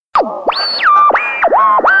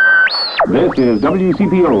This is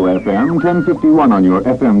WCPO FM 1051 on your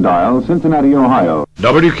FM dial, Cincinnati, Ohio.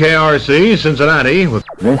 WKRC, Cincinnati.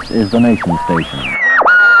 This is the Nation Station.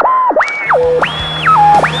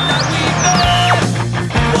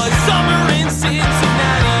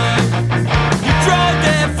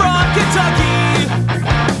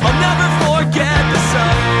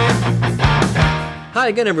 Hi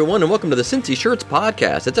again, everyone, and welcome to the Cincy Shirts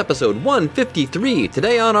Podcast. It's episode 153.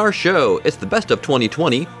 Today on our show, it's the Best of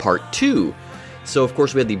 2020, Part 2. So, of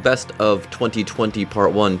course, we had the Best of 2020,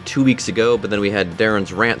 Part 1, 2 weeks ago, but then we had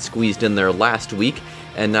Darren's rant squeezed in there last week,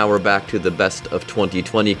 and now we're back to the Best of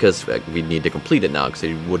 2020, because we need to complete it now, because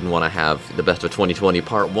you wouldn't want to have the Best of 2020,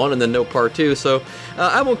 Part 1, and then no Part 2, so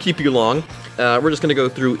I won't keep you long. We're just going to go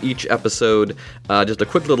through each episode, just a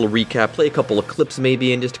quick little recap, play a couple of clips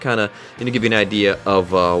maybe, and just to kind of give you an idea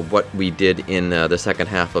of what we did in the second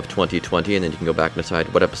half of 2020, and then you can go back and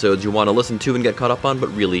decide what episodes you want to listen to and get caught up on, but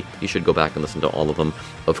really, you should go back and listen to all of them,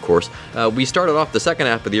 of course. We started off the second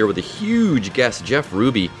half of the year with a huge guest, Jeff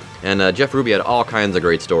Ruby, and Jeff Ruby had all kinds of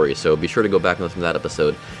great stories, so be sure to go back and listen to that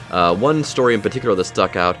episode. One story in particular that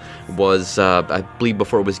stuck out was, I believe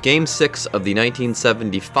before it was Game 6 of the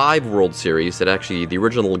 1975 World Series, that actually the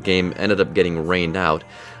original game ended up getting rained out.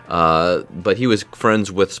 But he was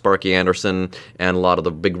friends with Sparky Anderson and a lot of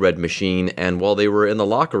the Big Red Machine, and while they were in the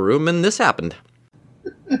locker room, and this happened.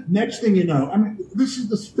 Next thing you know, I mean, this is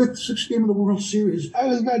the fifth, sixth game of the World Series. I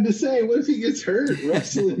was about to say, what if he gets hurt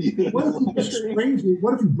wrestling? What if he gets sprained?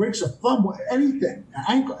 What if he breaks a thumb? Anything,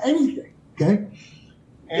 ankle, anything. Okay.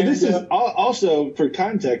 And this is also, for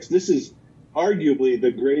context, this is arguably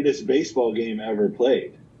the greatest baseball game ever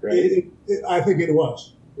played, right? I think it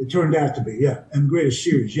was. It turned out to be, yeah, and greatest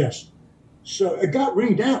series, yes. So it got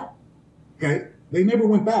rained out. Okay, they never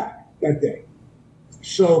went back that day.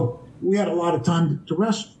 So we had a lot of time to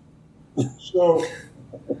wrestle. So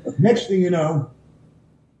next thing you know,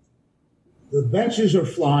 the benches are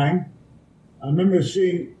flying. I remember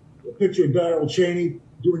seeing a picture of Darrell Chaney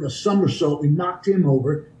doing a somersault. We knocked him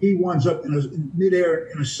over. He winds up in midair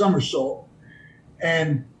in a somersault.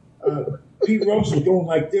 And Pete Rose is going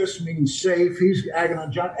like this, meaning safe. He's agging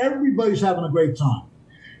on John. Everybody's having a great time.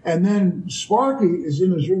 And then Sparky is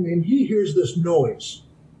in his room, and he hears this noise.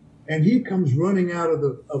 And he comes running out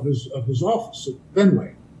of his office at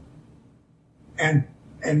Fenway. And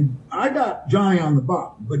I got Johnny on the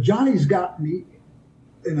bottom, but Johnny's got me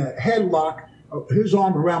in a headlock, his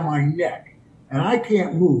arm around my neck, and I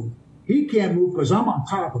can't move. He can't move because I'm on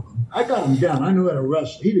top of him. I got him down. I knew how to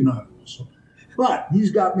wrestle. He didn't know how to wrestle. But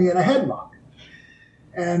he's got me in a headlock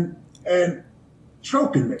and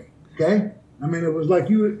choking me, okay? I mean, it was like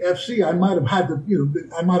UFC. I might have had to,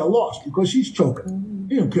 I might have lost because he's choking.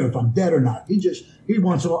 He don't care if I'm dead or not. He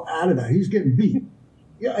wants all out of that. He's getting beat.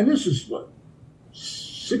 Yeah, and this is what,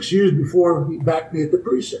 6 years before he backed me at the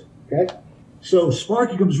precinct, okay? So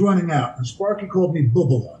Sparky comes running out, and Sparky called me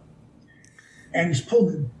Bubba. And he's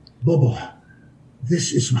pulled me, Bubba,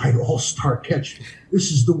 this is my all-star catch.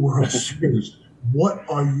 This is the World Series. What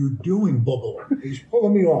are you doing, Bubba? He's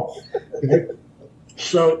pulling me off, okay?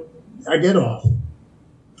 So I get off,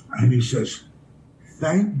 and he says,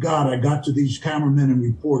 thank God I got to these cameramen and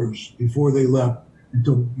reporters before they left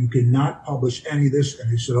until you cannot publish any of this. And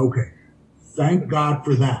he said, okay, thank God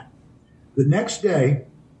for that. The next day,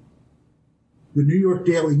 the New York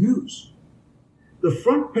Daily News. The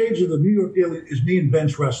front page of the New York Daily is me and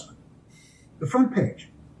Vince wrestling. The front page.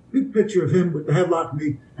 Big picture of him with the headlock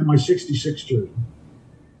me and my 66 jersey.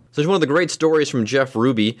 So it's one of the great stories from Jeff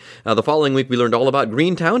Ruby. The following week, we learned all about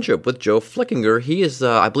Green Township with Joe Flickinger. He is,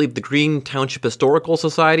 I believe, the Green Township Historical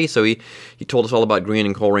Society, so he told us all about Green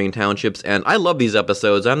and Coleraine Townships, and I love these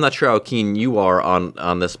episodes. I'm not sure how keen you are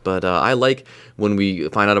on this, but I like when we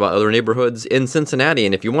find out about other neighborhoods in Cincinnati,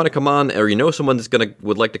 and if you want to come on, or you know someone that's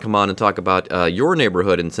would like to come on and talk about your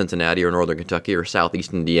neighborhood in Cincinnati or Northern Kentucky or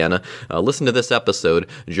Southeast Indiana, listen to this episode.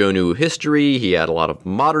 Joe knew history, he had a lot of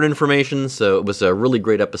modern information, so it was a really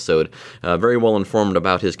great episode. Very well informed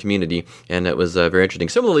about his community, and it was very interesting.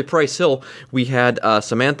 Similarly, Price Hill, we had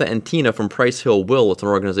Samantha and Tina from Price Hill Will. It's an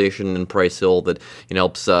organization in Price Hill that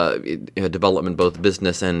helps development both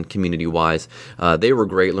business and community-wise. They were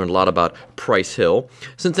great, learned a lot about Price Hill.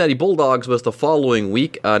 Cincinnati Bulldogs was the following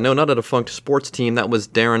week. No, not a defunct sports team. That was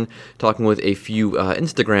Darren talking with a few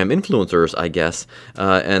Instagram influencers, I guess,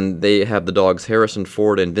 and they have the dogs Harrison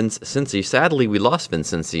Ford and Vince Cincy. Sadly, we lost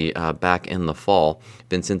Vince Cincy back in the fall.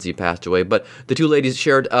 Vince Cincy passed away, but the two ladies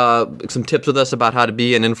shared some tips with us about how to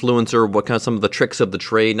be an influencer, what kind of some of the tricks of the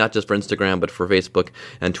trade, not just for Instagram, but for Facebook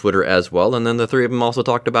and Twitter as well. And then the three of them also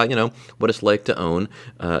talked about, what it's like to own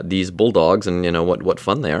these bulldogs and, what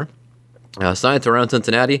fun they are. Science Around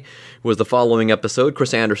Cincinnati was the following episode.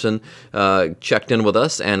 Chris Anderson checked in with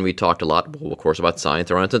us, and we talked a lot, well, of course, about Science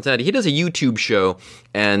Around Cincinnati. He does a YouTube show,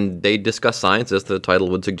 and they discuss science, as the title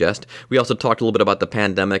would suggest. We also talked a little bit about the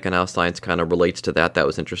pandemic and how science kind of relates to that. That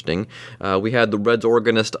was interesting. We had the Reds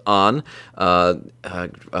organist on.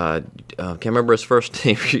 Can't remember his first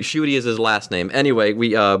name. Shooty is his last name. Anyway,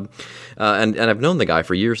 we and I've known the guy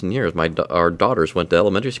for years and years. Our daughters went to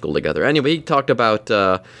elementary school together. Anyway, he talked about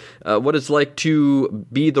what it's like to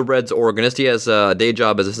be the Reds organist. He has a day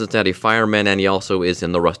job as a Cincinnati fireman, and he also is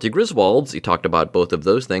in the Rusty Griswolds. He talked about both of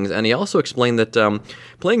those things, and he also explained that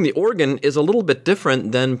playing the organ is a little bit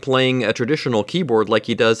different than playing a traditional keyboard like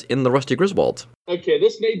he does in the Rusty Griswolds. Okay,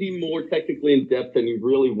 this may be more technically in depth than you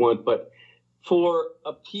really want, but for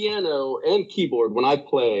a piano and keyboard, when I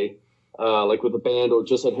play, like with a band or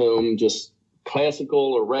just at home, just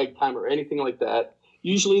classical or ragtime or anything like that,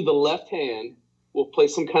 usually the left hand will play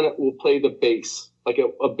the bass, like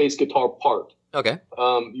a bass guitar part. Okay.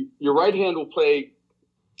 Your right hand will play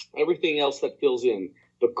everything else that fills in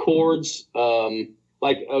the chords,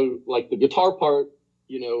 like the guitar part,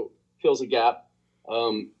 fills a gap.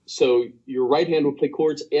 So your right hand will play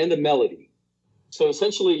chords and a melody. So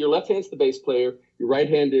essentially, your left hand's the bass player, your right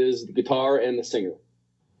hand is the guitar and the singer.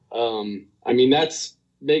 That's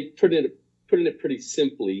putting it pretty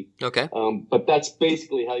simply. Okay. But that's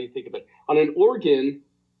basically how you think of it. On an organ,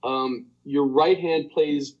 your right hand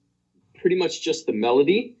plays pretty much just the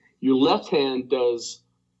melody. Your left hand does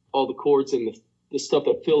all the chords and the stuff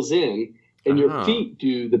that fills in, and your feet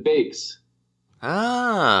do the bass.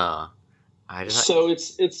 Ah. So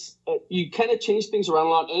it's you kind of change things around a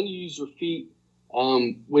lot, and you use your feet,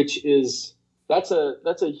 which is that's a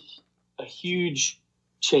huge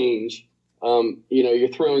change. You're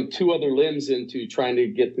throwing two other limbs into trying to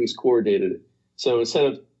get things coordinated. So instead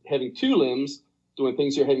of having two limbs doing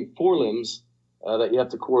things, you're having four limbs that you have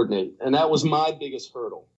to coordinate. And that was my biggest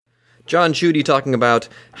hurdle. John Shooty talking about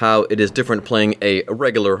how it is different playing a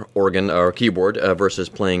regular organ or keyboard versus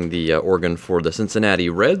playing the organ for the Cincinnati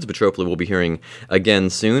Reds, which hopefully we'll be hearing again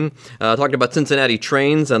soon. Talked about Cincinnati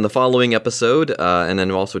trains on the following episode, and then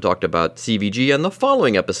we also talked about CVG on the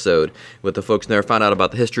following episode with the folks there. Found out about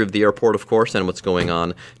the history of the airport, of course, and what's going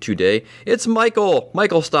on today. It's Michael.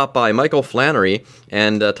 Michael stopped by, Michael Flannery,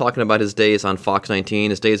 and talking about his days on Fox 19,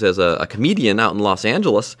 his days as a comedian out in Los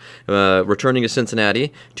Angeles, returning to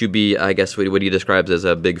Cincinnati to be, I guess, what he describes as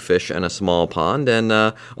a big fish in a small pond. And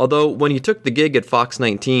although when he took the gig at Fox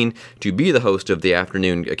 19 to be the host of the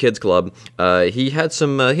Afternoon Kids Club, he had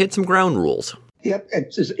some ground rules. Yep,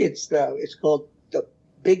 it's called the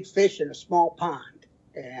Big Fish in a Small Pond,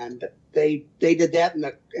 and they did that,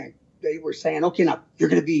 and they were saying, okay, now you're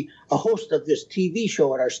going to be a host of this TV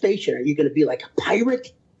show at our station. Are you going to be like a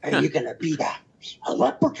pirate? Are you going to be a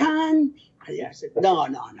leprechaun? I said, no,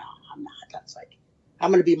 I'm not. That's like, I'm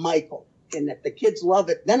going to be Michael. And if the kids love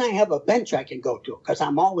it, then I have a bench I can go to because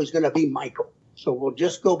I'm always going to be Michael. So we'll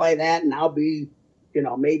just go by that, and I'll be,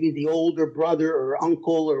 maybe the older brother or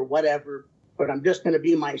uncle or whatever. But I'm just going to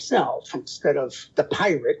be myself instead of the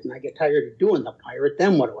pirate. And I get tired of doing the pirate.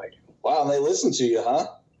 Then what do I do? Wow, they listen to you, huh?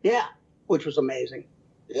 Yeah, which was amazing.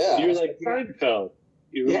 Yeah. You're like Seinfeld.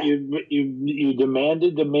 Yeah. You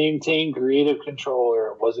demanded to maintain creative control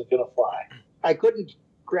or it wasn't going to fly. I couldn't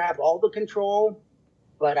grab all the control,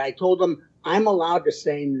 but I told them I'm allowed to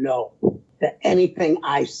say no to anything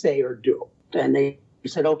I say or do. And they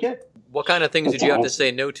said, okay. What kind of things did you have to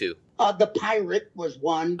say no to? The pirate was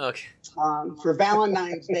one. Okay. For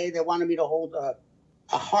Valentine's Day, they wanted me to hold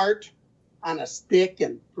a heart on a stick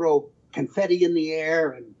and throw confetti in the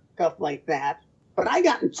air and stuff like that. But I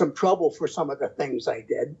got in some trouble for some of the things I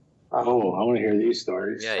did. I want to hear these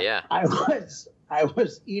stories. Yeah. I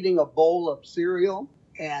was eating a bowl of cereal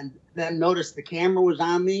and then noticed the camera was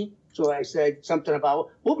on me. So I said something about,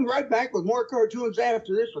 we'll be right back with more cartoons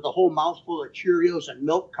after this, with a whole mouthful of Cheerios and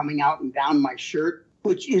milk coming out and down my shirt,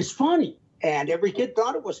 which is funny. And every kid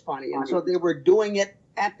thought it was funny. And so they were doing it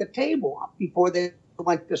at the table before they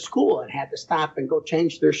went to school and had to stop and go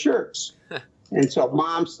change their shirts. And so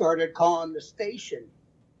Mom started calling the station.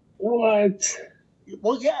 What?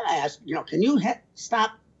 Well, yeah, I asked, can you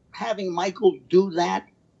stop having Michael do that?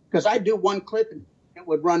 Because I do one clip and it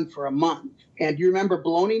would run for a month. And do you remember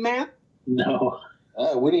Baloney Map? No.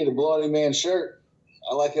 We need a Baloney Man shirt.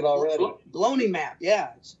 I like it already. Baloney Map,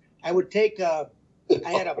 yeah. I would take I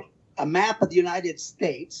had a map of the United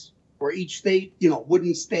States where each state,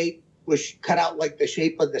 wooden state was cut out like the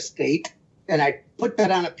shape of the state. And I put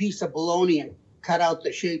that on a piece of bologna and cut out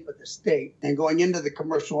the shape of the state. And going into the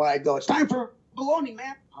commercial, I'd go, it's time for Baloney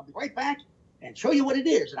Map. I'll be right back and show you what it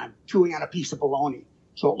is. And I'm chewing on a piece of bologna.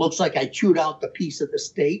 So it looks like I chewed out the piece of the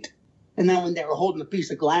state. And then when they were holding a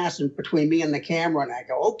piece of glass in between me and the camera, and I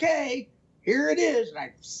go, okay, here it is. And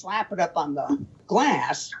I slap it up on the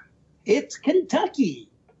glass. It's Kentucky.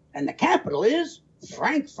 And the capital is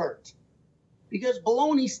Frankfurt. Because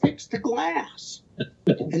bologna sticks to glass.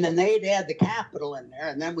 And then they'd add the capital in there.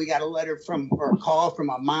 And then we got a call from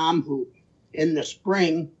a mom who in the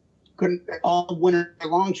spring all winter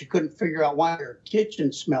long, she couldn't figure out why her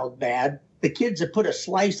kitchen smelled bad. The kids had put a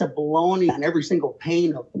slice of bologna on every single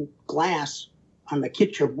pane of glass on the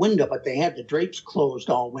kitchen window, but they had the drapes closed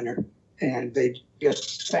all winter. And they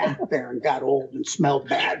just sat there and got old and smelled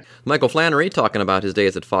bad. Michael Flannery talking about his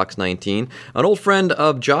days at Fox 19. An old friend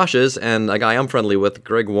of Josh's and a guy I'm friendly with,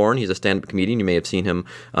 Greg Warren. He's a stand-up comedian. You may have seen him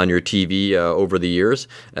on your TV over the years.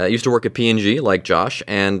 Used to work at P&G like Josh,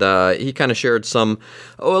 and he kind of shared got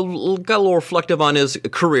a little reflective on his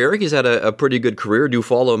career. He's had a pretty good career. Do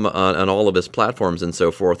follow him on all of his platforms and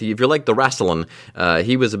so forth. If you're like the wrestling,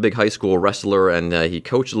 he was a big high school wrestler, and he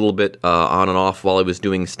coached a little bit on and off while he was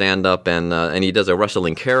doing stand-up, and he does a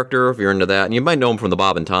wrestling character, if you're into that. And you might know him from the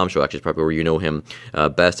Bob and Tom Show, actually, is probably where you know him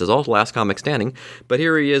best, as also Last Comic Standing. But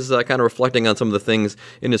here he is kind of reflecting on some of the things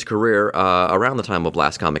in his career around the time of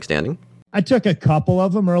Last Comic Standing. I took a couple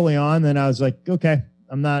of them early on, then I was like, okay,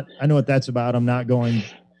 I know what that's about. I'm not going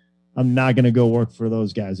to go work for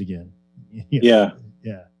those guys again. Yeah.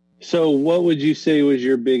 Yeah. So what would you say was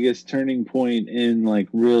your biggest turning point in like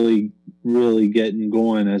really, really getting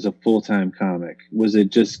going as a full-time comic? Was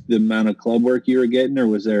it just the amount of club work you were getting, or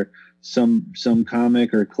was there some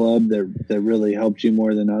comic or club that really helped you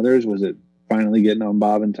more than others? Was it finally getting on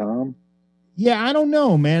Bob and Tom? Yeah, I don't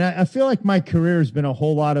know, man. I feel like my career has been a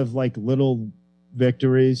whole lot of like little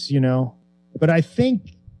victories, but I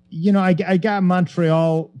think, I got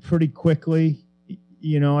Montreal pretty quickly.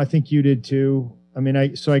 I think you did too. I mean, I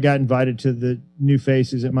got invited to the New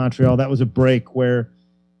Faces at Montreal. That was a break where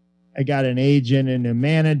I got an agent and a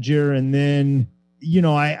manager. And then,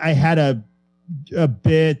 I had a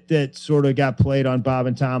bit that sort of got played on Bob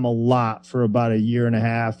and Tom a lot for about a year and a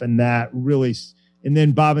half. And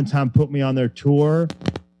then Bob and Tom put me on their tour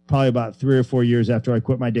probably about 3 or 4 years after I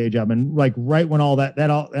quit my day job. And like right when all that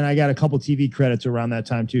and I got a couple TV credits around that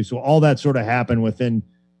time too. So all that sort of happened within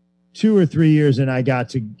 2 or 3 years. And I got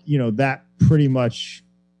to, that pretty much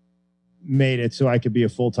made it so I could be a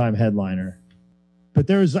full-time headliner. But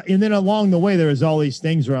and then along the way, there was all these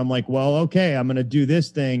things where I'm like, well, okay, I'm going to do this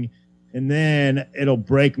thing and then it'll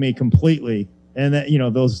break me completely. And that,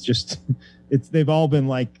 those just, they've all been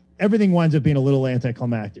like, everything winds up being a little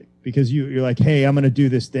anticlimactic because you're like, hey, I'm going to do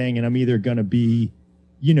this thing and I'm either going to be,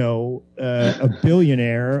 a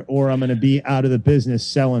billionaire or I'm going to be out of the business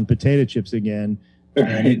selling potato chips again.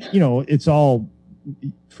 And it's all,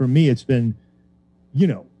 for me, it's been,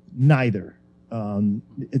 neither.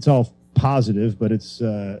 It's all positive, but it's,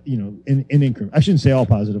 in increment. I shouldn't say all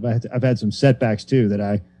positive. I've had some setbacks too that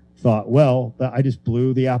I thought, well, I just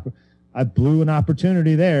blew I blew an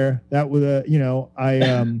opportunity there. That was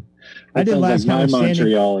I did Last Comic Standing.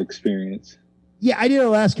 Montreal experience. Yeah, I did a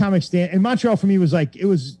Last Comic Stand, and Montreal for me was like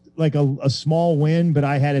a small win, but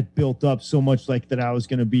I had it built up so much like that I was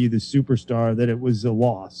going to be the superstar that it was a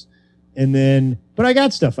loss. And then, but I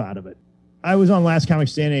got stuff out of it. I was on Last Comic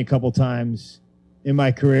Standing a couple times in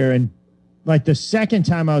my career, and like the second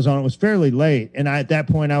time I was on it was fairly late, and at that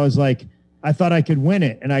point I was like, I thought I could win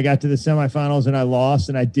it, and I got to the semifinals and I lost,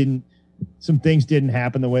 and some things didn't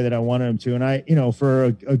happen the way that I wanted them to, and I, for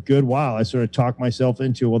a good while I sort of talked myself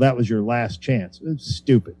into, well, that was your last chance. It's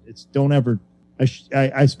stupid. Don't ever.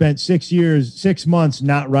 I spent 6 months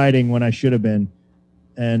not writing when I should have been,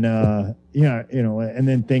 and and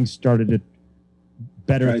then things started to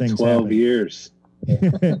better things. 12 happen. years.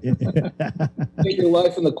 Think your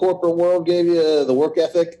life in the corporate world gave you the work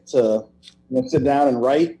ethic to sit down and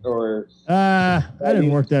write, or I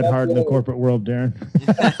didn't work that hard in the corporate world, Darren.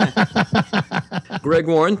 Greg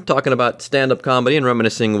Warren talking about stand-up comedy and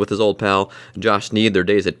reminiscing with his old pal Josh Sneed, their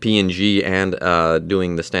days at P&G and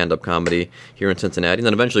doing the stand-up comedy here in Cincinnati, and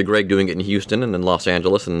then eventually Greg doing it in Houston and in Los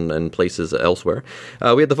Angeles and places elsewhere.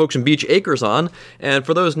 We had the folks from Beach Acres on, and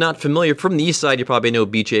for those not familiar, from the east side you probably know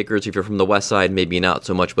Beach Acres. If you're from the west side, maybe not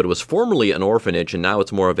so much, but it was formerly an orphanage, and now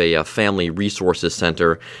it's more of a family resources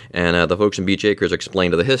center, and the folks from Beach Acres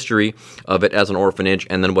explained the history of it as an orphanage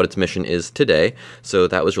and then what its mission is today. So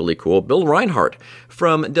that was really cool. Bill Reinhardt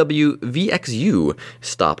from WVXU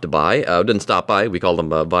stopped by. Didn't stop by. We called him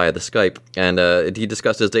via the Skype. And he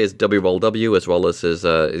discussed his days at WLW as well as his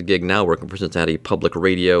gig now working for Cincinnati Public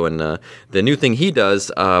Radio. And the new thing he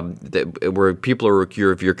does, where people are, if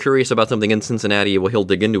you're curious about something in Cincinnati, well, he'll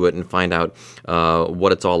dig into it and find out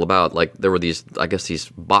what it's all about. Like there were these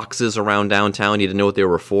boxes around downtown. He didn't know what they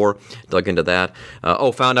were for. Dug into that.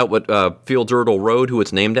 Found out what Fields Erdel Road, who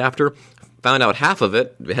it's named after. Found out half of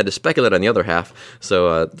it. We had to speculate on the other half.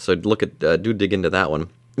 So look at do dig into that one.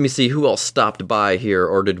 Let me see who else stopped by here,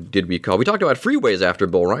 or did we call? We talked about freeways after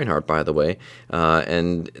Bill Reinhart, by the way,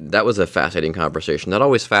 and that was a fascinating conversation. That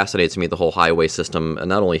always fascinates me, the whole highway system, and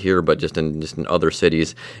not only here but just in other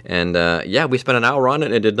cities. And we spent an hour on it,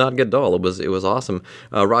 and it did not get dull. It was awesome.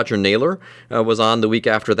 Roger Naylor was on the week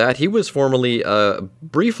after that. He was formerly,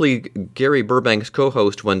 briefly, Gary Burbank's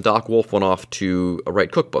co-host when Doc Wolf went off to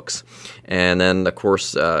write cookbooks, and then of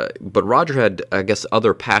course, but Roger had, I guess,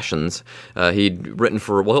 other passions. He'd written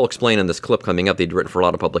for. Well, he'll explain in this clip coming up that he'd written for a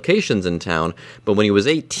lot of publications in town, but when he was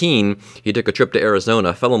 18, he took a trip to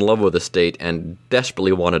Arizona, fell in love with the state, and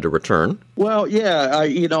desperately wanted to return. Well, yeah,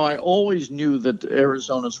 I always knew that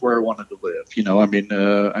Arizona's where I wanted to live.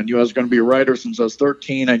 I knew I was going to be a writer since I was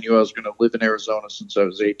 13. I knew I was going to live in Arizona since I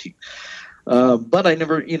was 18. But I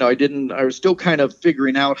never, I was still kind of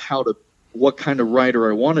figuring out what kind of writer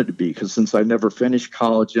I wanted to be, because since I never finished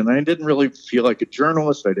college, and I didn't really feel like a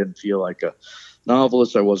journalist, I didn't feel like a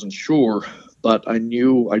novelist, I wasn't sure, but I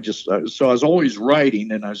knew so I was always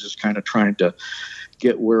writing, and I was just kind of trying to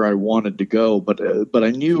get where I wanted to go, but I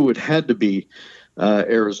knew it had to be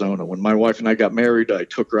Arizona. When my wife and I got married, I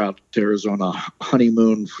took her out to Arizona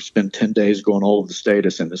honeymoon, spent 10 days going all over the state. I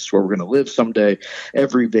said, this is where we're going to live someday.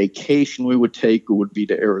 Every vacation we would take would be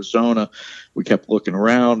to Arizona. We kept looking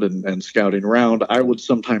around and scouting around. I would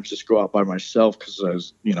sometimes just go out by myself because I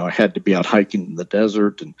was, I had to be out hiking in the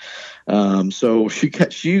desert. And so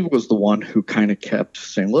she was the one who kind of kept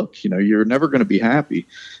saying, look, you're never going to be happy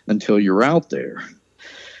until you're out there.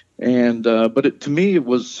 And but to me, it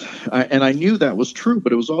was, and I knew that was true,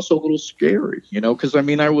 but it was also a little scary, because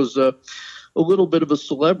I was a little bit of a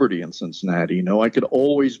celebrity in Cincinnati. I could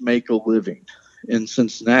always make a living in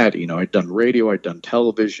Cincinnati. I'd done radio, I'd done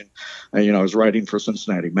television. I was writing for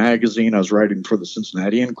Cincinnati Magazine. I was writing for the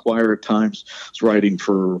Cincinnati Enquirer at times. I was writing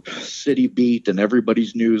for City Beat and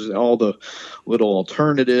Everybody's News, all the little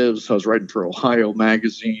alternatives. I was writing for Ohio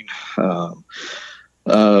Magazine.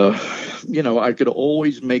 I could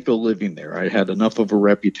always make a living there. I had enough of a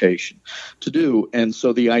reputation to do. And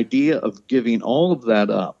so the idea of giving all of that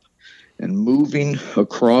up and moving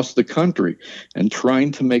across the country and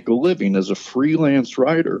trying to make a living as a freelance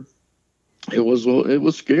writer, it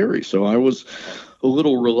was scary. So I was a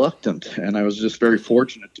little reluctant, and I was just very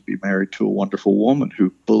fortunate to be married to a wonderful woman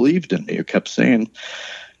who believed in me, who kept saying,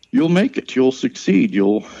 you'll make it. You'll succeed.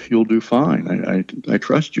 You'll do fine. I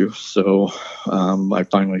trust you. So I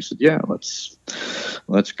finally said, yeah, let's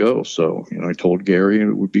go. So I told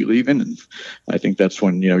Gary we'd be leaving, and I think that's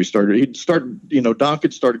when Doc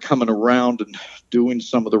had started coming around and doing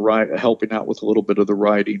some of the helping out with a little bit of the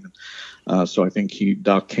writing. So I think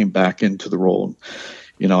Doc came back into the role.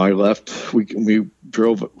 I left. We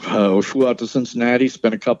drove, flew out to Cincinnati,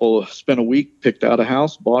 spent a week, picked out a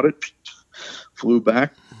house, bought it, flew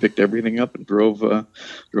back, picked everything up, and drove out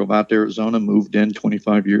to Arizona, moved in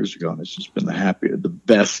 25 years ago. And it's just been the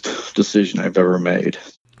best decision I've ever made.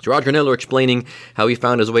 Roger Naylor explaining how he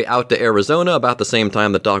found his way out to Arizona about the same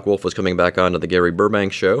time that Doc Wolf was coming back onto the Gary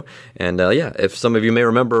Burbank Show. And if some of you may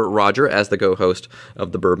remember Roger as the co-host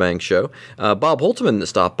of the Burbank Show, Bob Holtzman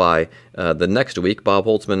stopped by the next week. Bob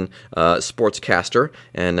Holtzman, sportscaster,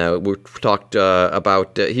 and we talked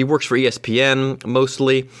about he works for ESPN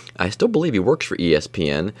mostly. I still believe he works for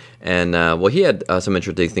ESPN, and he had some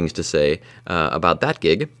interesting things to say about that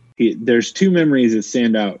gig. There's two memories that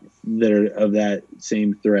stand out that are of that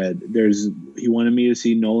same thread. He wanted me to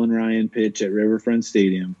see Nolan Ryan pitch at Riverfront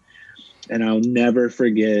Stadium, and I'll never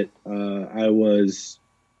forget. I was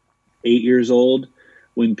 8 years old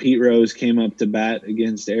when Pete Rose came up to bat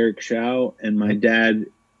against Eric Shaw, and my dad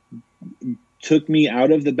took me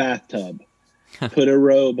out of the bathtub, put a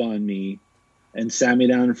robe on me, and sat me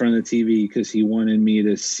down in front of the TV because he wanted me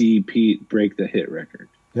to see Pete break the hit record.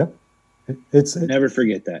 Yep. Never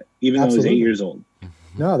forget that, even though I was 8 years old.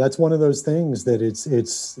 No, that's one of those things that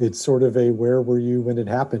it's sort of a where were you when it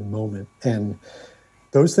happened moment. And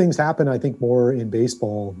those things happen, I think, more in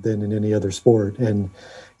baseball than in any other sport. And,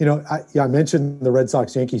 I mentioned the Red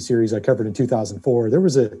Sox-Yankees series I covered in 2004. There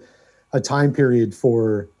was a time period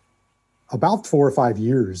for about 4 or 5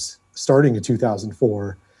 years, starting in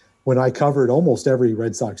 2004, when I covered almost every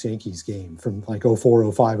Red Sox Yankees game from like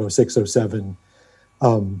 04, 05, 06, 07.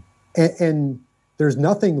 And there's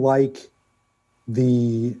nothing like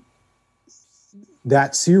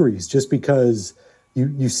that series, just because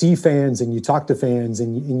you see fans and you talk to fans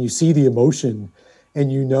and you see the emotion,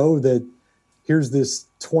 and you know that here's this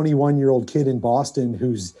 21-year-old kid in Boston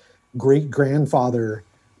whose great-grandfather,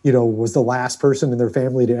 was the last person in their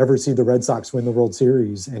family to ever see the Red Sox win the World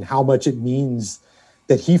Series, and how much it means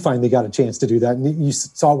that he finally got a chance to do that. And you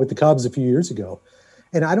saw it with the Cubs a few years ago.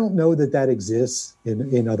 And I don't know that exists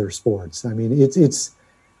in other sports. I mean, it's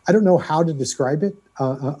I don't know how to describe it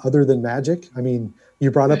other than magic. I mean, you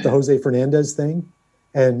brought up the Jose Fernandez thing,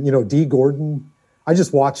 and, D. Gordon. I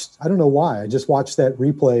don't know why. I just watched that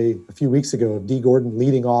replay a few weeks ago of D. Gordon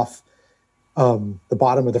leading off the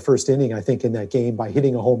bottom of the first inning, I think, in that game by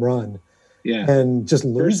hitting a home run. Yeah. And just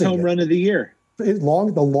losing first home run of the year. The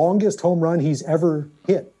longest home run he's ever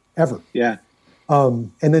hit, ever. Yeah.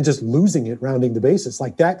 And then just losing it, rounding the bases.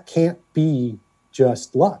 Like, that can't be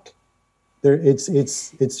just luck. It's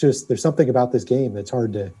just, there's something about this game that's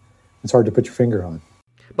hard to put your finger on.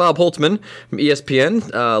 Bob Holtzman from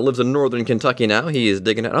ESPN lives in northern Kentucky now. He is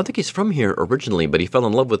digging out. I don't think he's from here originally, but he fell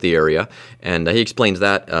in love with the area, and he explains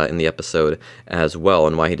that in the episode as well,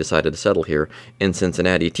 and why he decided to settle here in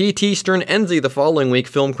Cincinnati. T.T. Stern Enzi, the following week,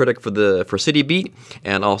 film critic for City Beat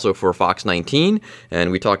and also for Fox 19, and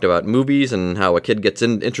we talked about movies and how a kid gets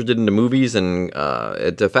interested into movies, and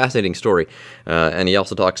it's a fascinating story. And he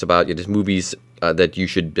also talks about just movies that you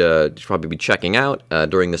should probably be checking out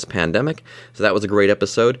during this pandemic. So that was a great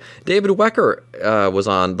episode. David Wecker was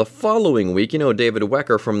on the following week. David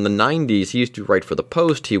Wecker from the 90s. He used to write for The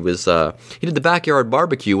Post. He did the Backyard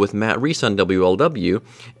Barbecue with Matt Reese on WLW.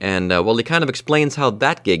 And, he kind of explains how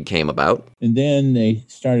that gig came about. And then they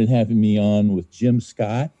started having me on with Jim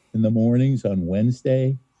Scott in the mornings on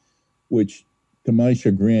Wednesday, which, to my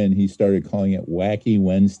chagrin, he started calling it Wacky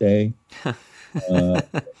Wednesday.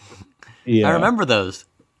 Yeah. I remember those.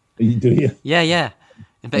 Do you? Yeah.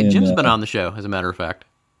 In fact, Jim's been on the show, as a matter of fact.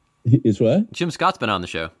 Is what? Jim Scott's been on the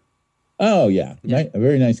show. Oh, yeah. A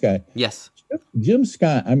very nice guy. Yes. Jim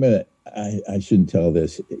Scott, I shouldn't tell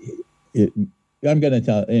this. I'm going to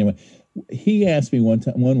tell it anyway. He asked me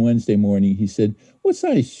one Wednesday morning, he said, "What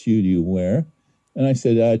size shoe do you wear?" And I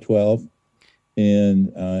said, 12.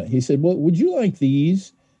 And he said, "Well, would you like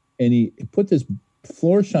these?" And he put this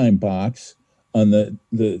Florsheim box on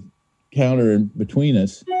the counter between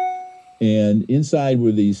us, and inside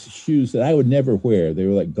were these shoes that I would never wear. They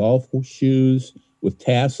were like golf shoes with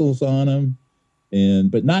tassels on them,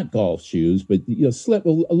 but not golf shoes, but slip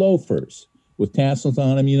loafers with tassels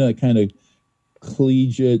on them. That kind of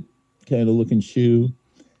collegiate kind of looking shoe.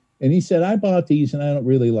 And he said, "I bought these and I don't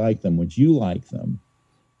really like them. Would you like them?"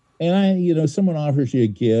 And someone offers you a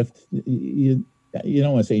gift, you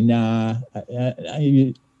don't want to say nah.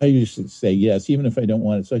 I usually say yes, even if I don't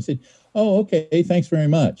want it. So I said, "Oh, okay, thanks very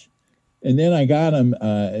much." And then I got him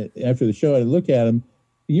after the show. I looked at him.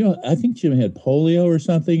 I think Jim had polio or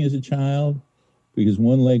something as a child, because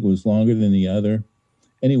one leg was longer than the other.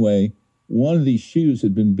 Anyway, one of these shoes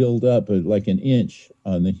had been built up at like an inch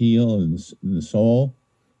on the heel and the sole,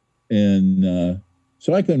 and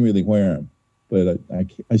so I couldn't really wear them, but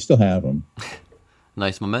I still have them.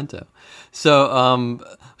 Nice memento. So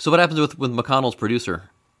what happens with McConnell's producer?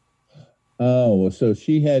 Oh, so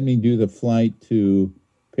she had me do the flight to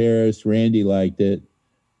Paris. Randy liked it.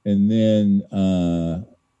 And then,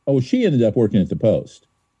 she ended up working at the Post.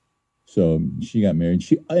 So she got married.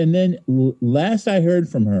 And then last I heard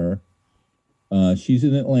from her, she's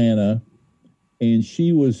in Atlanta, and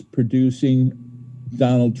she was producing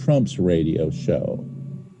Donald Trump's radio show,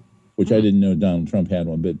 which I didn't know Donald Trump had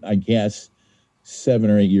one, but I guess 7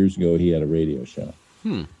 or 8 years ago he had a radio show.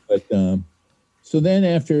 But so then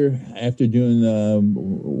after doing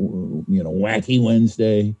Wacky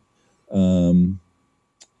Wednesday,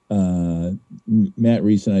 Matt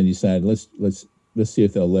Reese and I decided let's see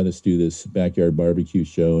if they'll let us do this Backyard Barbecue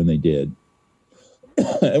show, and they did.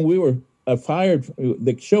 And we were fired.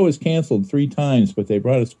 The show was canceled 3 times, but they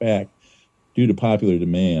brought us back due to popular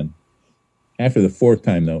demand. After the 4th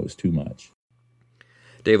time, though, it was too much.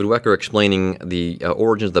 David Wecker explaining the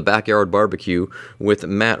origins of the Backyard Barbecue with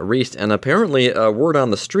Matt Reese. And apparently, word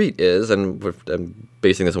on the street is, and I'm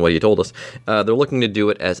basing this on what he told us, they're looking to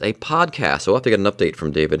do it as a podcast. So we'll have to get an update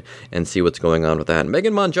from David and see what's going on with that.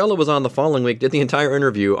 Megan Mongello was on the following week, did the entire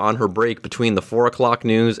interview on her break between the 4 o'clock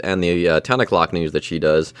news and the 10 o'clock news that she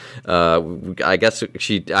does. I guess I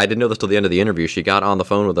didn't know this till the end of the interview. She got on the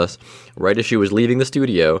phone with us right as she was leaving the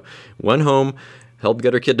studio, went home, helped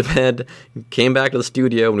get her kid to bed, came back to the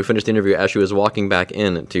studio when we finished the interview as she was walking back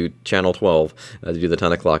in to Channel 12 to do the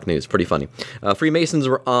 10 o'clock news. Pretty funny. Freemasons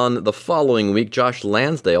were on the following week. Josh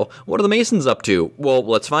Lansdale. What are the Masons up to? Well,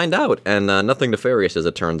 let's find out. And nothing nefarious, as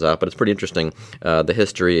it turns out, but it's pretty interesting, the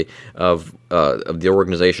history of the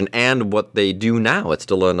organization and what they do now. It's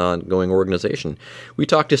still an ongoing organization. We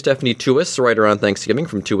talked to Stephanie Tuis right around Thanksgiving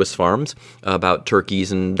from Tuis Farms about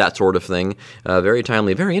turkeys and that sort of thing. Very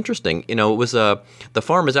timely, very interesting. It was the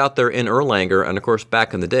farm is out there in Erlanger, and of course,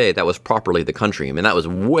 back in the day, that was properly the country. I mean, that was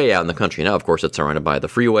way out in the country. Now, of course, it's surrounded by the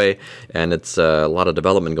freeway, and it's a lot of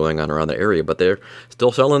development going on around the area, but they're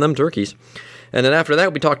still selling them turkeys. And then after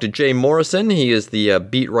that, we talked to Jay Morrison. He is the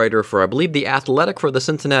beat writer for, I believe, The Athletic for the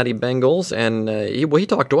Cincinnati Bengals. And he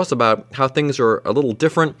talked to us about how things are a little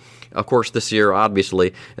different, of course, this year,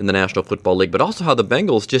 obviously, in the National Football League, but also how the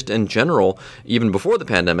Bengals, just in general, even before the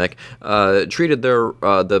pandemic, treated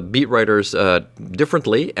the beat writers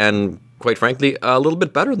differently and, quite frankly, a little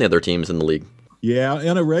bit better than the other teams in the league. Yeah,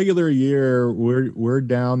 in a regular year, we're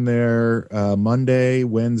down there Monday,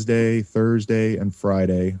 Wednesday, Thursday, and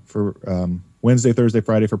Friday for Wednesday, Thursday,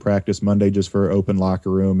 Friday for practice, Monday just for open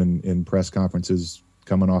locker room and press conferences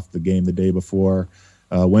coming off the game the day before.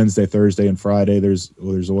 Wednesday, Thursday, and Friday, there's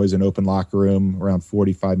always an open locker room around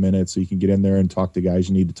 45 minutes, so you can get in there and talk to guys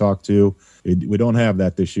you need to talk to. We don't have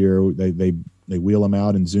that this year. They wheel them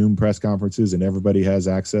out in Zoom press conferences, and everybody has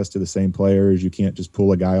access to the same players. You can't just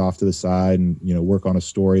pull a guy off to the side and work on a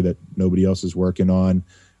story that nobody else is working on.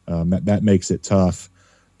 That makes it tough.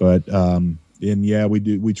 But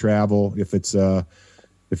we travel. If it's a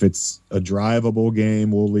drivable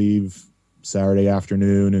game, we'll leave Saturday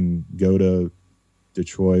afternoon and go to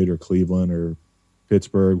Detroit or Cleveland or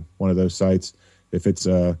Pittsburgh, one of those sites. If it's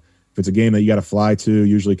a game that you got to fly to,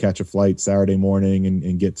 usually catch a flight Saturday morning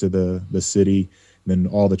and get to the city. And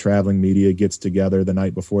then all the traveling media gets together the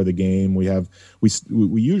night before the game. We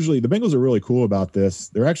usually, the Bengals are really cool about this.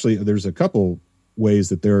 There's a couple ways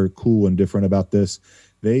that they're cool and different about this.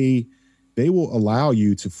 They will allow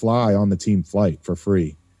you to fly on the team flight for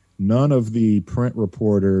free. None of the print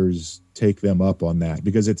reporters take them up on that,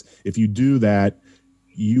 because if you do that,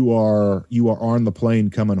 you are on the plane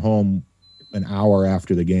coming home an hour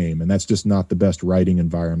after the game, and that's just not the best writing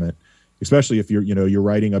environment, especially if you're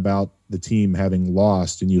writing about the team having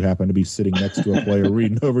lost and you happen to be sitting next to a player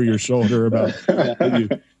reading over your shoulder about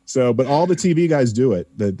so. But all the TV guys do it.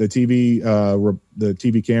 The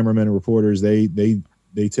TV cameramen and reporters,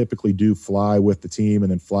 they typically do fly with the team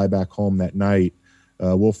and then fly back home that night.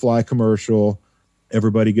 We'll fly commercial.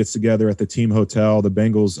 Everybody gets together at the team hotel. The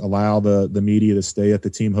Bengals allow the media to stay at the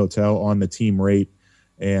team hotel on the team rate.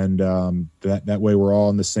 And that way we're all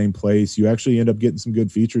in the same place. You actually end up getting some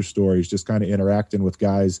good feature stories, just kind of interacting with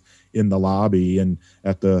guys in the lobby and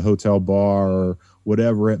at the hotel bar or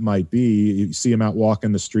whatever it might be. You see them out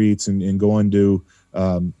walking the streets and going to,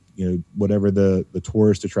 whatever the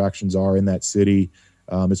tourist attractions are in that city.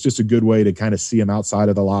 It's just a good way to kind of see them outside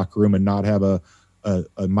of the locker room and not have a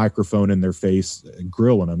microphone in their face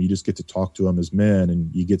grilling them. You just get to talk to them as men,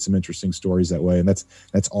 and you get some interesting stories that way. And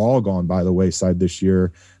that's all gone by the wayside this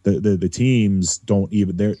year. The teams don't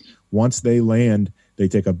even, once they land, they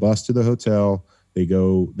take a bus to the hotel. They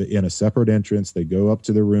go in a separate entrance. They go up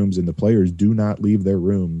to their rooms, and the players do not leave their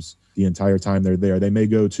rooms the entire time they're there. They may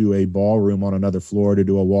go to a ballroom on another floor to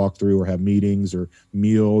do a walkthrough or have meetings or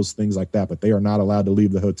meals, things like that, but they are not allowed to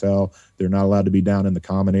leave the hotel. They're not allowed to be down in the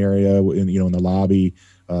common area, in the lobby.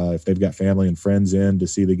 If they've got family and friends in to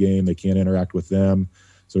see the game, they can't interact with them.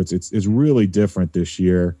 So it's really different this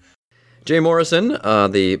year. Jay Morrison,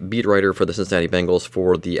 the beat writer for the Cincinnati Bengals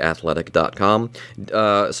for theathletic.com.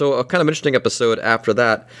 So a kind of interesting episode after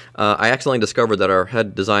that. I accidentally discovered that our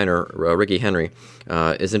head designer, Ricky Henry,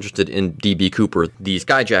 is interested in D.B. Cooper, the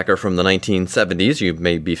skyjacker from the 1970s. You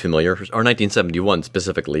may be familiar, or 1971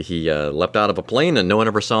 specifically. He leapt out of a plane and no one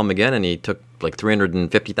ever saw him again, and he took like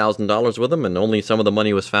 $350,000 with him, and only some of the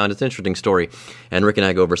money was found. It's an interesting story. And Rick and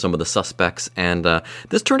I go over some of the suspects, and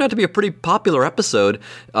this turned out to be a pretty popular episode.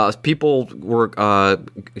 Some people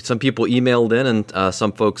emailed in, and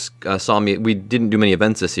some folks saw me. We didn't do many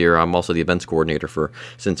events this year. I'm also the events coordinator for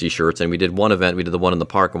Cincy Shirts, and we did one event. We did the one in the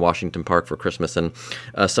park in Washington Park for Christmas, and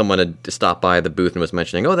someone had stopped by the booth and was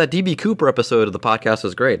mentioning, that D.B. Cooper episode of the podcast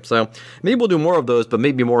was great. So maybe we'll do more of those, but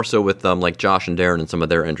maybe more so with like Josh and Darren and some of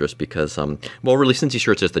their interests, because Well, really, Cincy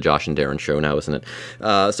Shirts is the Josh and Darren show now, isn't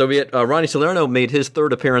it? So we had Ronnie Salerno made his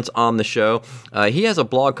third appearance on the show. He has a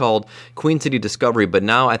blog called Queen City Discovery, but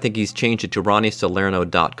now I think he's changed it to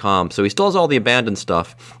RonnieSalerno.com. So he still has all the abandoned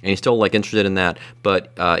stuff, and he's still like interested in that,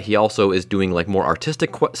 but he also is doing like more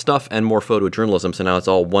artistic stuff and more photojournalism. So now it's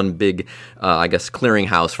all one big, I guess,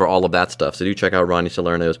 clearinghouse for all of that stuff. So do check out Ronnie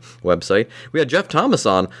Salerno's website. We had Jeff Thomas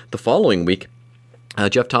on the following week.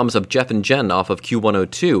 Jeff Thomas of Jeff and Jen off of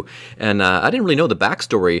Q102, and I didn't really know the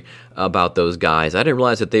backstory about those guys. I didn't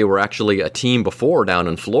realize that they were actually a team before down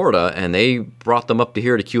in Florida, and they brought them up to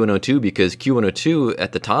here to Q102 because Q102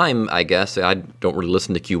 at the time, I guess, I don't really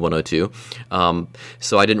listen to Q102,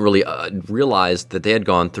 so I didn't really realize that they had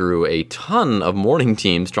gone through a ton of morning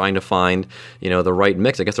teams trying to find, the right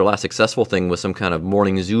mix. I guess their last successful thing was some kind of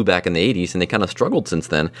morning zoo back in the 80s, and they kind of struggled since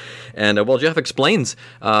then. And, well, Jeff explains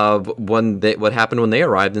what happened when they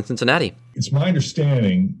arrived in Cincinnati. It's my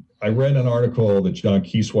understanding, I read an article that John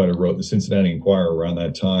Kieswetter wrote in the Cincinnati Enquirer around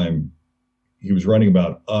that time. He was writing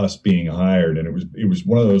about us being hired, and it was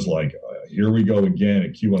one of those like, here we go again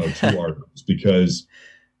at Q102 articles, because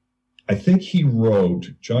I think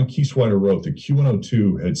John Kieswetter wrote that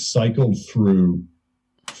Q102 had cycled through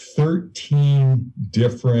 13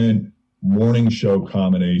 different morning show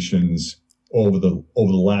combinations over the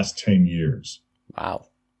last 10 years. Wow.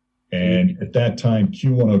 And at that time,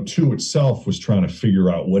 Q102 itself was trying to figure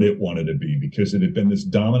out what it wanted to be, because it had been this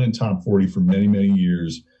dominant top 40 for many, many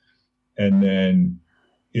years. And then,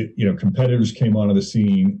 competitors came onto the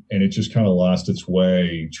scene, and it just kind of lost its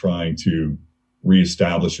way trying to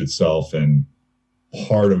reestablish itself. And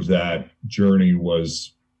part of that journey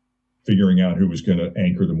was figuring out who was going to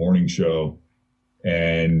anchor the morning show.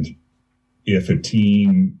 And if a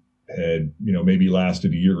team had, maybe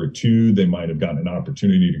lasted a year or two, they might have gotten an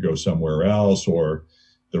opportunity to go somewhere else, or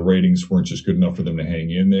the ratings weren't just good enough for them to hang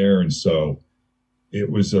in there. And so it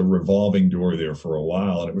was a revolving door there for a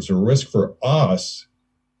while. And it was a risk for us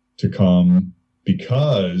to come,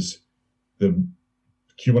 because the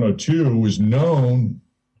Q102 was known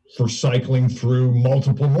for cycling through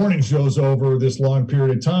multiple morning shows over this long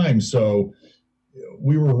period of time. So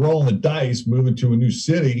we were rolling the dice, moving to a new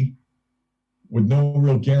city with no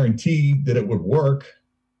real guarantee that it would work.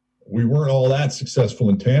 We weren't all that successful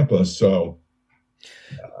in Tampa, so.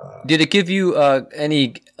 Did it give you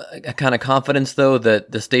any kind of confidence, though,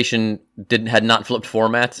 that the station had not flipped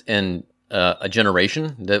formats in a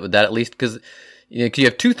generation? That at least, because you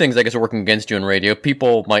have two things, I guess, are working against you in radio.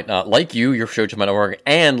 People might not like you, your show just might not work,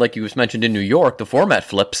 and like you mentioned in New York, the format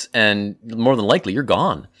flips, and more than likely, you're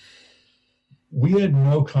gone. We had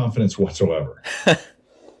no confidence whatsoever,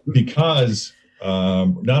 because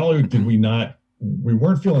not only did we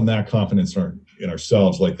weren't feeling that confidence in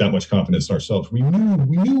ourselves, like that much confidence in ourselves. We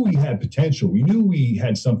knew we had potential. We knew we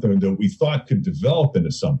had something that we thought could develop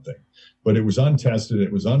into something, but it was untested.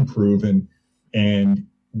 It was unproven. And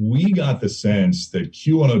we got the sense that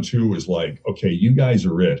Q102 was like, okay, you guys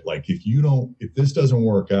are it. Like, if this doesn't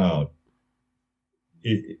work out,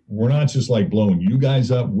 we're not just like blowing you guys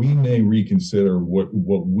up. We may reconsider what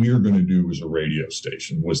we're going to do as a radio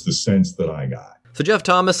station, was the sense that I got. So Jeff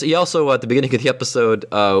Thomas, he also at the beginning of the episode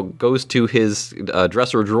goes to his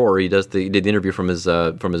dresser drawer. He did the interview from his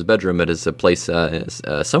bedroom at his place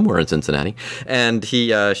somewhere in Cincinnati, and he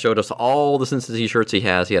showed us all the Cincinnati shirts he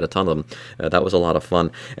has. He had a ton of them. That was a lot of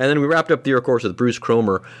fun. And then we wrapped up the year, of course, with Bruce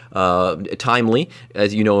Cromer, timely,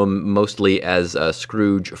 as you know him mostly as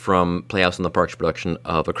Scrooge from Playhouse in the Parks production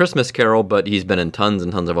of A Christmas Carol, but he's been in tons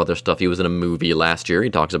and tons of other stuff. He was in a movie last year. He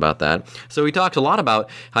talks about that. So he talks a lot about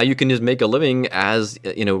how you can just make a living as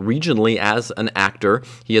regionally as an actor.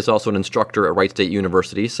 He is also an instructor at Wright State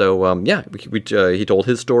University. So he told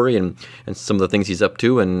his story and some of the things he's up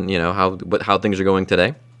to, and how things are going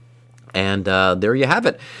today. And there you have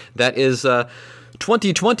it. That is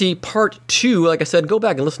 2020 Part 2. Like I said, go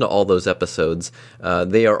back and listen to all those episodes.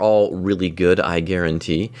 They are all really good, I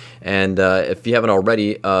guarantee. And if you haven't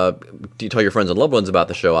already, tell your friends and loved ones about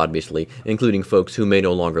the show, obviously, including folks who may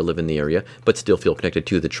no longer live in the area, but still feel connected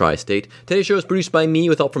to the Tri-State. Today's show is produced by me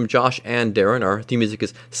with help from Josh and Darren. Our theme music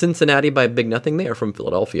is Cincinnati by Big Nothing. They are from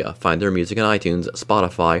Philadelphia. Find their music on iTunes,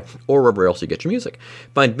 Spotify, or wherever else you get your music.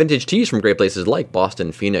 Find vintage tees from great places like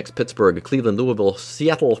Boston, Phoenix, Pittsburgh, Cleveland, Louisville,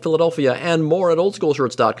 Seattle, Philadelphia, and more at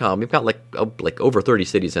oldschoolshirts.com. We've got like over 30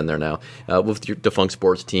 cities in there now, with your defunct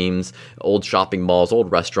sports teams, old shopping malls,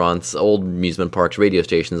 old restaurants, old amusement parks, radio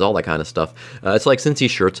stations, all that kind of stuff. It's like Cincy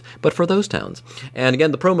shirts, but for those towns. And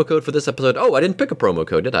again, the promo code for this episode, I didn't pick a promo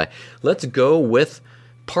code, did I? Let's go with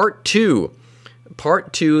Part 2.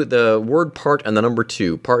 Part 2, the word part and the number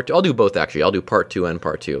 2. Part 2. I'll do both, actually. I'll do part 2 and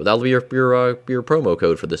part 2. That'll be your promo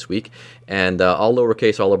code for this week. And all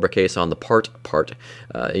lowercase, all uppercase on the part.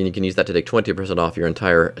 And you can use that to take 20% off your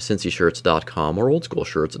entire CincyShirts.com or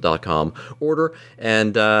OldSchoolShirts.com order.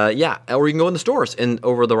 And or you can go in the stores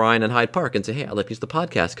over the Rhine and Hyde Park and say, hey, I'd like to use the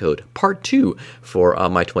podcast code part 2 for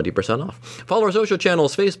my 20% off. Follow our social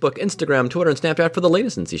channels, Facebook, Instagram, Twitter, and Snapchat for the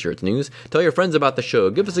latest Cincy Shirts news. Tell your friends about the show.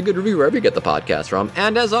 Give us a good review wherever you get the podcast from.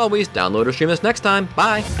 And as always, download or stream us next time.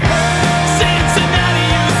 Bye. Cincinnati,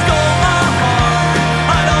 you stole my heart.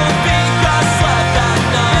 I don't think I slept that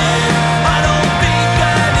night. I don't think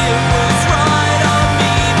that it was right of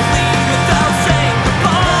me to leave without saying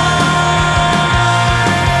goodbye.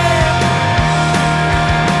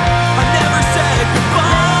 I never said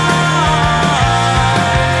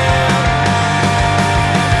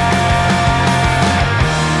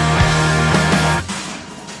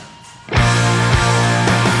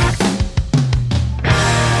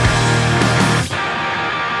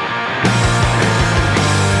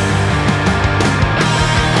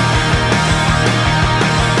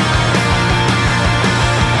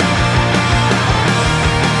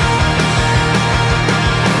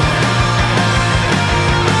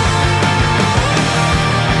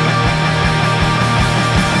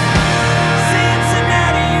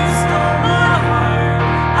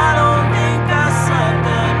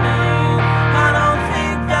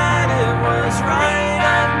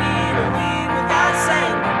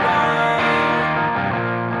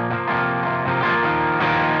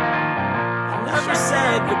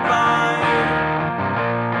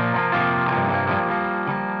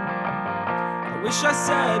I wish I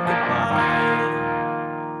said goodbye.